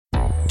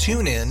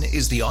TuneIn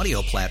is the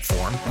audio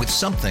platform with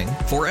something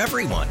for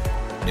everyone.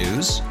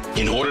 News.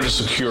 In order to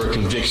secure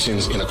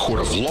convictions in a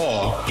court of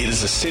law, it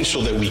is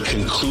essential that we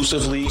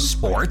conclusively.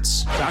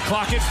 Sports. Got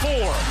clock at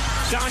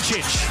 4.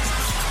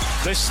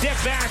 Doncic. The step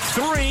back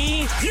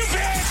 3. You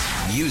bet.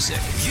 Music.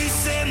 You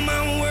set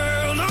my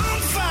world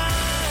on fire.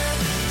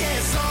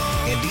 Yes,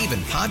 and even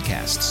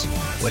podcasts.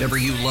 Whatever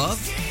you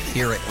love,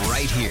 hear it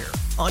right here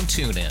on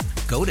TuneIn.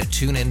 Go to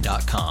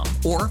TuneIn.com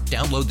or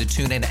download the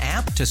TuneIn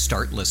app to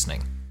start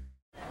listening.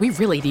 We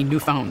really need new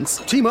phones.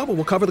 T-Mobile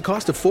will cover the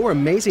cost of 4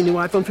 amazing new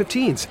iPhone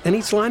 15s, and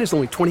each line is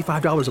only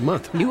 $25 a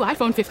month. New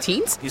iPhone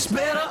 15s? it's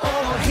better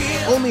over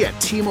here. Only at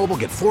T-Mobile,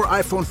 get 4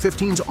 iPhone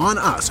 15s on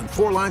us and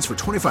 4 lines for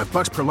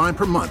 $25 per line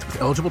per month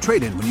with eligible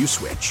trade-in when you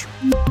switch.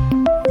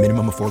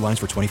 Minimum of 4 lines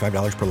for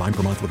 $25 per line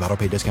per month with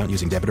autopay discount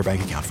using debit or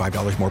bank account.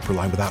 $5 more per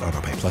line without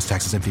autopay, plus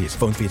taxes and fees.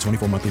 Phone fee at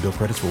 24 monthly bill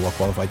credits for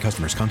well-qualified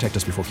customers. Contact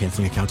us before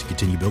canceling account to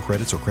continue bill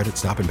credits or credit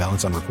stop and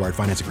balance on required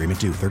finance agreement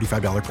due.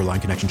 $35 per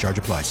line connection charge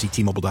applies. See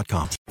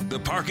T-Mobile.com. The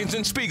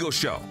Parkinson Spiegel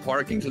Show.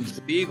 Parkinson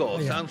Spiegel.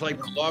 Sounds like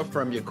the law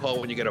firm you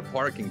call when you get a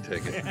parking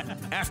ticket.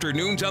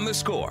 Afternoons on the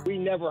Score. We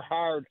never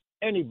hired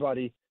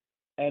anybody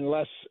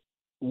unless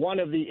one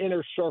of the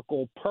inner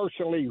circle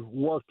personally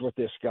worked with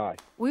this guy.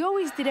 We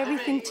always did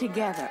everything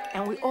together,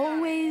 and we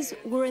always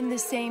were in the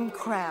same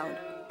crowd.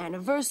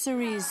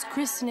 Anniversaries,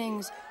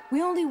 christenings,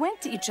 we only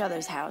went to each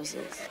other's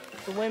houses.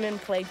 The women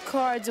played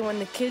cards, and when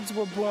the kids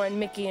were born,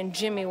 Mickey and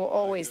Jimmy were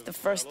always the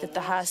first at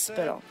the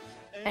hospital.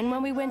 And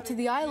when we went to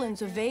the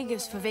islands or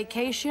Vegas for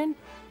vacation,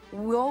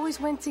 we always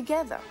went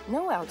together.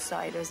 No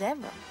outsiders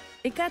ever.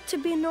 It got to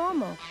be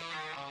normal.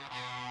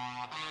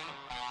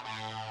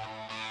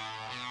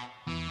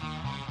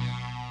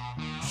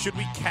 Should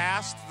we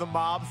cast the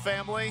mob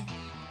family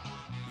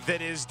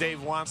that is Dave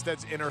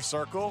Wannstedt's inner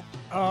circle?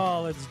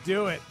 Oh, let's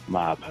do it.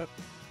 Mob.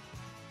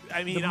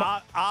 I mean,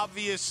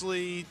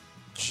 obviously,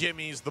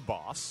 Jimmy's the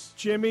boss.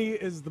 Jimmy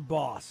is the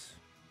boss,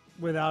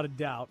 without a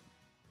doubt.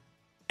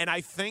 And I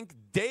think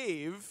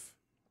Dave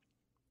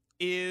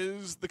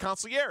is the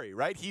consigliere,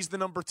 right? He's the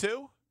number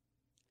 2.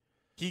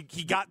 He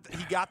got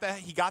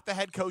the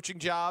head coaching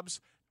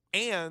jobs,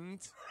 and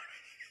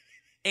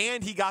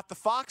he got the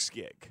Fox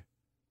gig.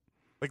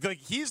 Like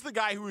he's the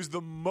guy who is the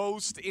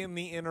most in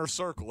the inner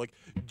circle. Like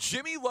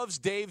Jimmy loves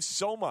Dave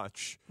so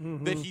much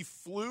that he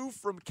flew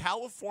from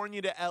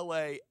California to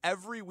LA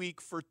every week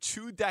for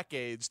 2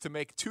 decades to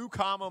make 2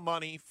 comma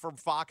money from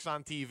Fox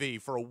on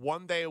TV for a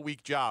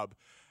 1-day-a-week job.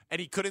 And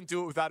he couldn't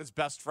do it without his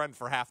best friend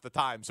for half the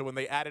time. So when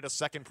they added a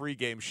second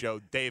pregame show,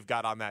 Dave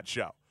got on that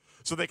show.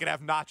 So they could have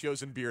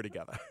nachos and beer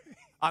together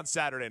on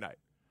Saturday night.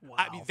 Wow.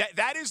 I mean,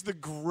 that is the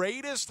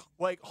greatest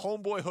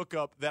homeboy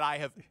hookup that I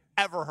have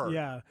ever heard.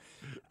 Yeah.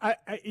 I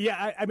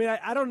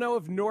don't know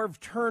if Norv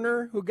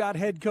Turner, who got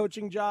head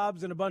coaching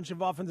jobs and a bunch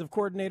of offensive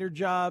coordinator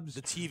jobs.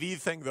 The TV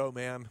thing, though,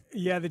 man.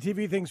 Yeah, the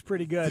TV thing's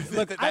pretty good.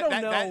 Look, I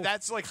don't know.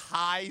 That's like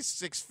high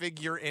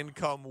 6-figure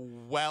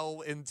income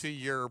well into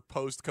your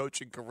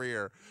post-coaching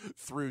career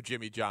through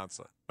Jimmy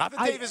Johnson. Not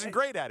that Dave isn't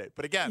great at it,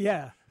 but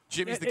again,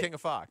 Jimmy's the king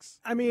of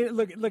Fox. I mean,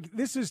 look,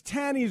 this is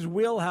Tanny's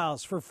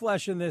wheelhouse for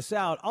fleshing this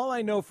out. All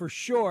I know for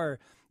sure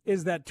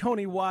is that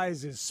Tony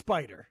Wise is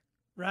Spider.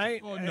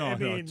 Right? Oh,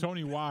 no.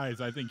 Tony Wise,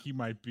 I think he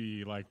might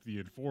be like the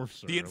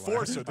enforcer. The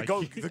enforcer,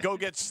 the go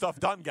get stuff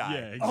done guy. Yeah,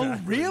 exactly.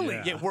 Oh, really?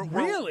 Yeah,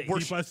 really?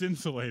 Keep us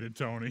insulated,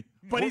 Tony.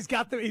 But he's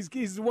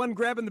the one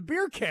grabbing the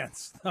beer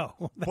cans,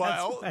 though.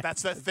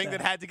 That's the thing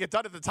that had to get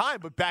done at the time.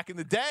 But back in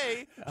the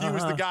day, he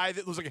was the guy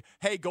that was like,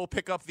 "Hey, go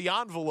pick up the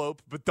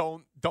envelope, but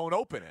don't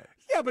open it."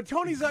 Yeah, but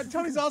Tony's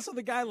also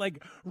the guy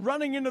like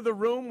running into the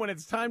room when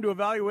it's time to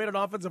evaluate an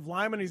offensive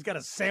lineman. He's got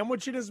a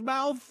sandwich in his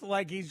mouth,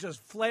 like he's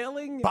just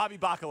flailing. Bobby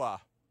Bacala.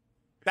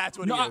 That's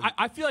what he is.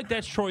 I feel like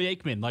that's Troy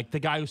Aikman, like the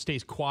guy who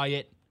stays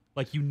quiet.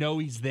 Like,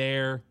 he's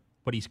there,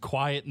 but he's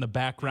quiet in the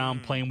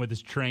background playing with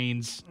his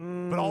trains.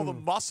 But all the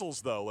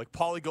muscles, though, like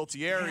Paulie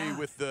Gualtieri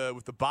with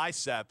the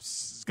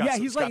biceps,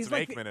 he's got some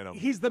Aikman in him.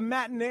 He's the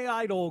matinee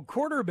idol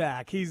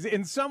quarterback.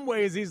 In some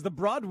ways he's the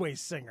Broadway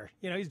singer.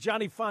 He's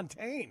Johnny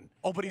Fontaine.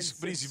 Oh, but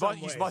he's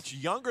much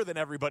younger than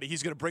everybody.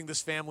 He's going to bring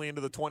this family into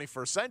the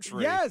 21st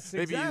century. Yes,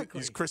 Maybe exactly.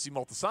 he's Chrissy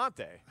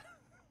Moltisanti.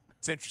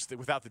 It's interesting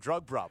without the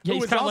drug problem. Yeah,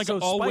 he's kind of like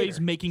always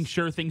Spider. making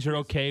sure things are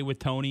okay with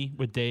Tony,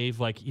 with Dave.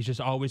 Like, he's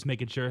just always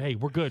making sure, hey,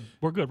 we're good.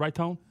 We're good, right,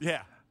 Tone?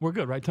 Yeah. We're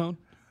good, right, Tone?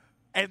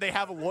 And they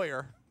have a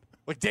lawyer.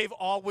 Like, Dave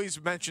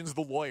always mentions the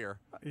lawyer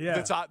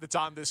that's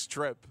on this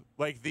trip,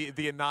 like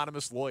the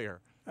anonymous lawyer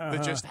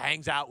that just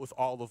hangs out with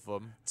all of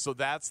them. So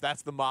that's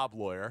the mob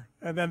lawyer.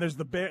 And then there's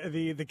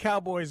the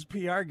Cowboys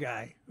PR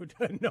guy who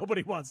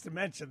nobody wants to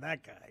mention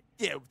that guy.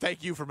 Yeah,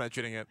 thank you for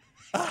mentioning it.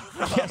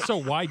 Yeah, so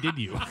why did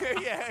you?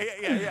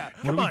 Yeah.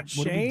 Come on,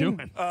 Shane. What are we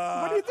doing? What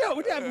are you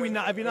doing?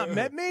 Have you not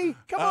met me?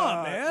 Come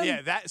on, man.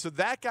 Yeah,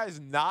 that guy's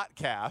not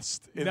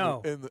cast in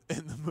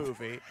the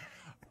movie.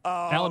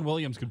 Alan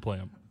Williams could play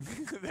him.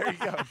 There you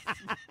go.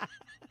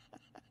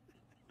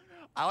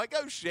 I like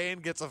how Shane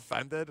gets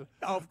offended.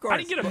 Oh, of course. I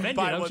didn't get offended.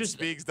 By I was what just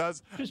Speaks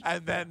does,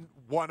 and then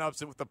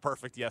one-ups it with the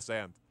perfect yes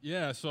and.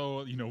 Yeah,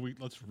 so,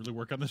 let's really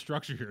work on the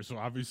structure here. So,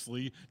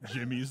 obviously,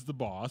 Jimmy's the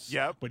boss.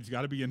 Yep. But he's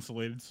got to be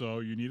insulated, so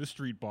you need a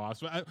street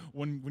boss.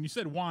 When you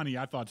said Wani,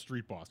 I thought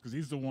street boss, because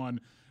he's the one,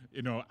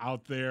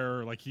 out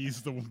there, like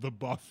he's the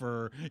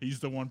buffer.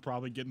 He's the one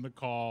probably getting the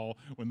call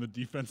when the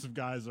defensive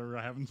guys are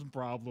having some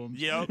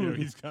problems. Yep.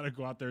 He's got to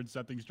go out there and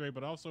set things straight.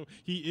 But also,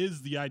 he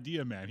is the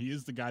idea man. He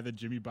is the guy that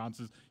Jimmy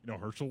bounces,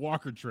 Herschel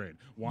Walker trade.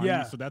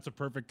 Wani, so that's a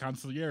perfect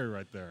consigliere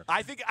right there.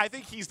 I think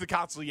he's the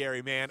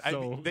consigliere, man.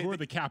 So who are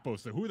the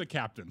capos then? Who are the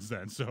captains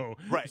then? So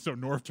So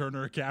Norv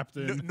Turner a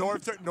captain.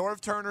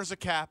 Norv Turner's a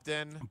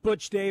captain.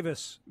 Butch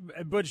Davis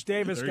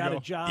got a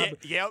job.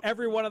 Yep.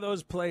 Every one of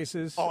those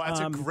places. Oh, that's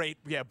a great.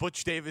 Yeah,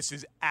 Butch Davis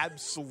is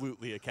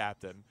absolutely a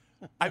captain.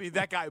 I mean,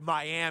 that guy,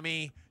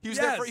 Miami. He was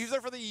there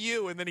for the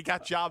U, and then he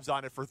got jobs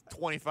on it for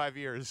 25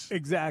 years.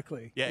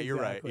 Exactly. Yeah, you're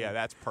right. Yeah,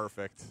 that's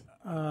perfect.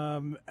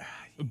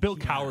 Bill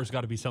Cowher's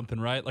got to be something,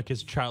 right? Like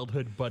his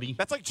childhood buddy.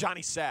 That's like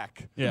Johnny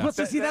Sack. Yeah. Well,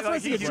 see, that's what I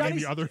he's in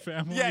the other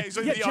family. Yeah, he's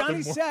like the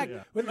Johnny other Sack.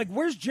 Yeah. Like,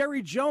 where's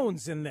Jerry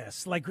Jones in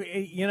this? Like,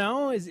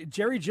 is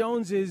Jerry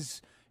Jones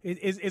is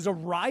a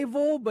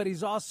rival, but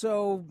he's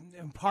also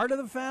part of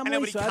the family.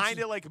 But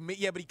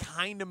he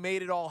kind of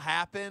made it all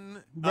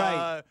happen.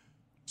 Right.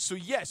 So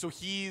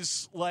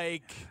he's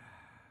like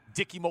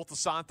Dickie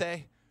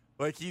Moltisanti.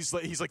 Like he's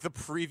like the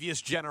previous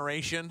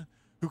generation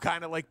who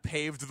kind of like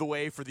paved the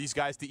way for these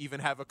guys to even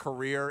have a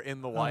career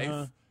in the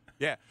life.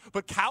 Yeah,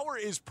 but Cowher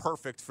is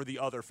perfect for the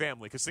other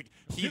family because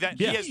he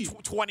has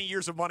 20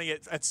 years of money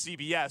at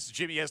CBS.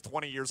 Jimmy has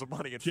 20 years of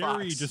money at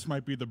Jerry Fox. just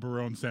might be the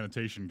Barone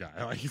sanitation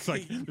guy. Like he's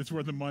like it's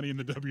where the money and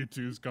the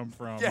W-2s come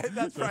from. Yeah,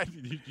 that's right.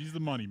 He's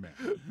the money man.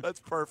 That's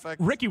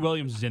perfect. Ricky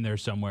Williams is in there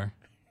somewhere.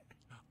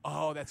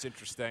 Oh, that's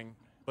interesting.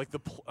 Like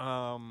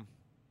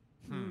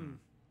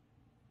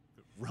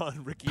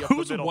run Ricky up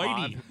Who's the middle.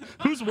 Whitey?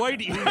 Who's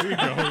Whitey? There you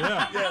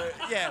go.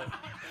 Yeah.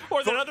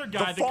 Or that other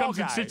guy that comes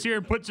guy. and sits here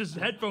and puts his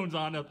headphones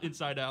on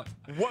inside out.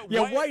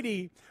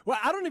 Whitey. Well,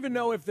 I don't even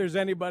know if there's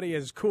anybody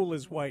as cool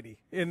as Whitey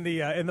in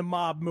the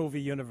mob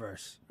movie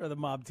universe or the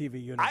mob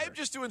TV universe. I am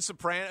just doing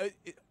Soprano.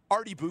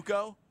 Artie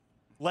Bucco,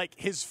 like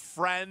his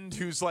friend,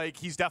 who's like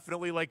he's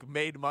definitely like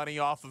made money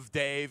off of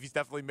Dave. He's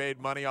definitely made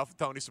money off of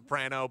Tony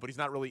Soprano, but he's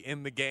not really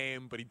in the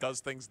game. But he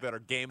does things that are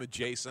game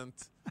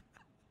adjacent.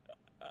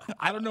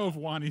 I don't know if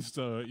Wani's,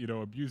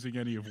 abusing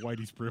any of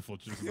Whitey's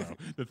privileges, though.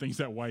 The things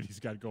that Whitey's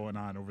got going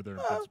on over there in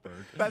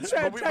Pittsburgh. That's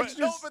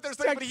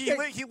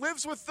he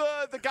lives with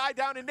the guy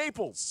down in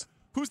Naples.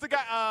 Who's the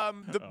guy?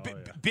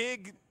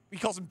 Big. He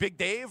calls him Big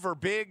Dave or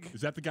Big.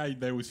 Is that the guy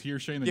that was here,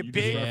 Shane? That you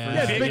Big, just yeah.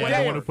 referenced? Big I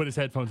don't want to put his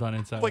headphones on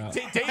inside like out.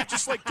 Dave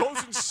just like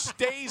goes and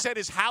stays at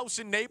his house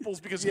in Naples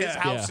because his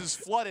house is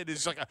flooded.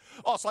 It's like,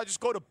 so I just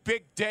go to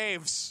Big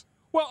Dave's.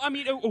 Well, I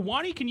mean,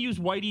 Wani can use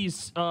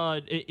Whitey's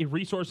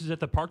resources at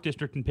the Park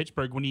District in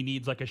Pittsburgh when he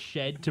needs like a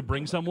shed to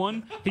bring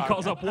someone. He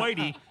calls up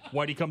Whitey.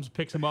 Whitey comes and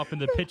picks him up in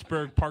the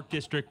Pittsburgh Park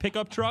District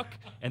pickup truck,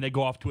 and they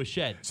go off to a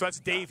shed. So that's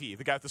Davey,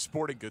 the guy at the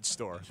sporting goods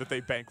store that they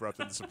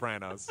bankrupted The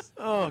Sopranos.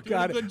 Oh,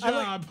 God. Good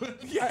job.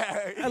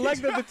 I like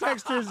that the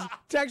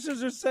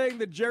texters are saying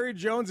that Jerry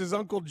Jones is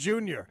Uncle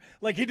Junior.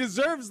 Like, he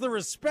deserves the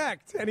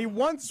respect, and he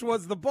once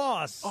was the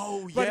boss.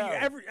 Oh, but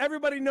yeah.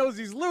 Everybody knows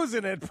he's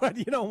losing it, but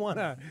you don't want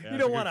to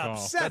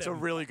upset That's him. a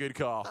really good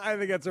call. I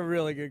think that's a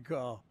really good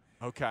call.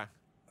 Okay.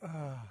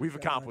 We've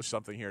accomplished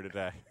something here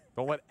today.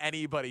 Don't let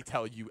anybody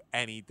tell you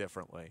any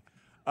differently.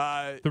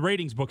 The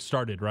ratings book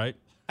started, right?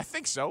 I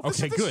think so.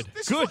 Okay, good.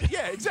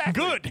 Yeah, exactly.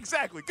 Good.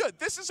 Exactly. Good.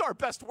 This is our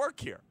best work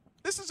here.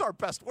 This is our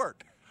best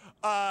work.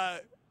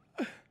 The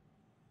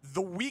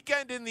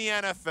weekend in the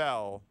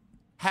NFL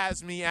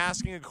has me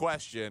asking a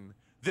question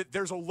that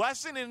there's a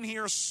lesson in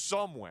here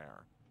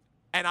somewhere,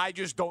 and I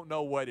just don't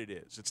know what it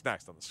is. It's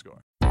next on The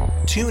Score.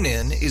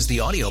 TuneIn is the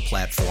audio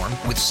platform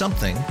with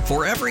something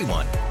for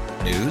everyone.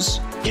 News.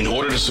 In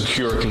order to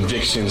secure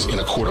convictions in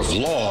a court of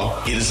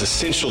law, it is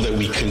essential that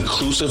we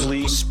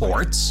conclusively.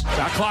 Sports.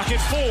 Shot clock at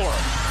 4.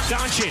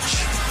 Doncic.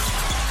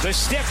 The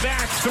step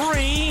back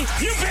 3.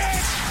 You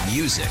bet.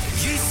 Music.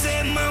 You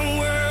set my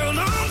world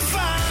on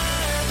fire.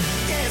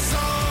 Yes,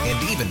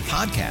 and even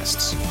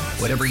podcasts.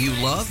 Whatever you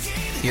love,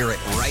 hear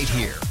it right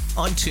here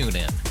on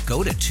TuneIn.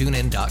 Go to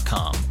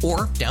TuneIn.com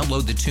or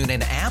download the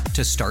TuneIn app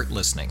to start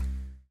listening.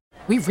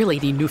 We really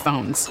need new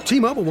phones.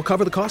 T-Mobile will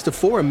cover the cost of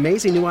 4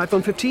 amazing new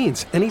iPhone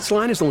 15s, and each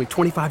line is only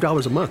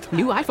 $25 a month.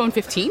 New iPhone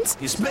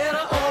 15s? It's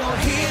better over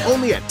here.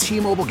 Only at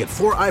T-Mobile, get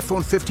 4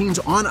 iPhone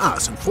 15s on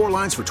us and 4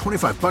 lines for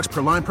 $25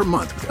 per line per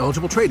month with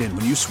eligible trade-in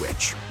when you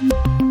switch.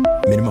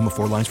 Minimum of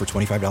 4 lines for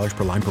 $25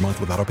 per line per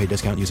month with autopay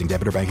discount using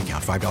debit or bank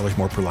account. $5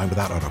 more per line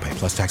without autopay,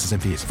 plus taxes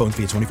and fees. Phone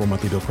fee at 24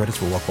 monthly bill credits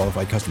for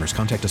well-qualified customers.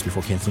 Contact us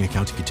before canceling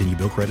account to continue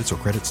bill credits or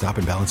credit stop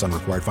and balance on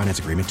required finance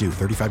agreement due.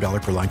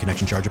 $35 per line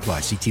connection charge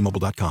applies. See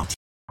T-Mobile.com.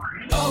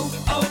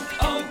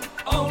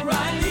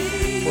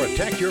 O'Reilly. For a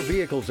Protect your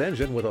vehicle's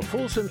engine with a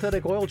full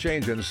synthetic oil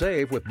change and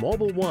save with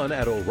Mobile One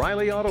at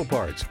O'Reilly Auto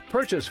Parts.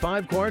 Purchase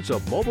 5 quarts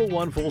of Mobile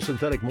One full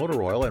synthetic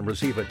motor oil and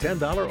receive a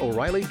 $10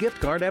 O'Reilly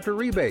gift card after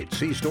rebate.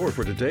 See store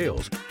for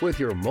details. With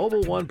your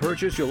Mobile One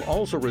purchase, you'll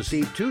also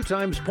receive 2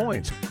 times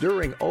points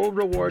during O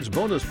Rewards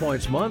Bonus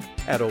Points Month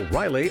at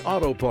O'Reilly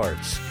Auto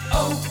Parts.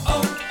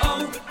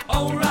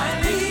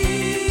 O'Reilly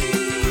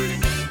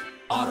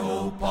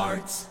Auto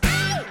Parts.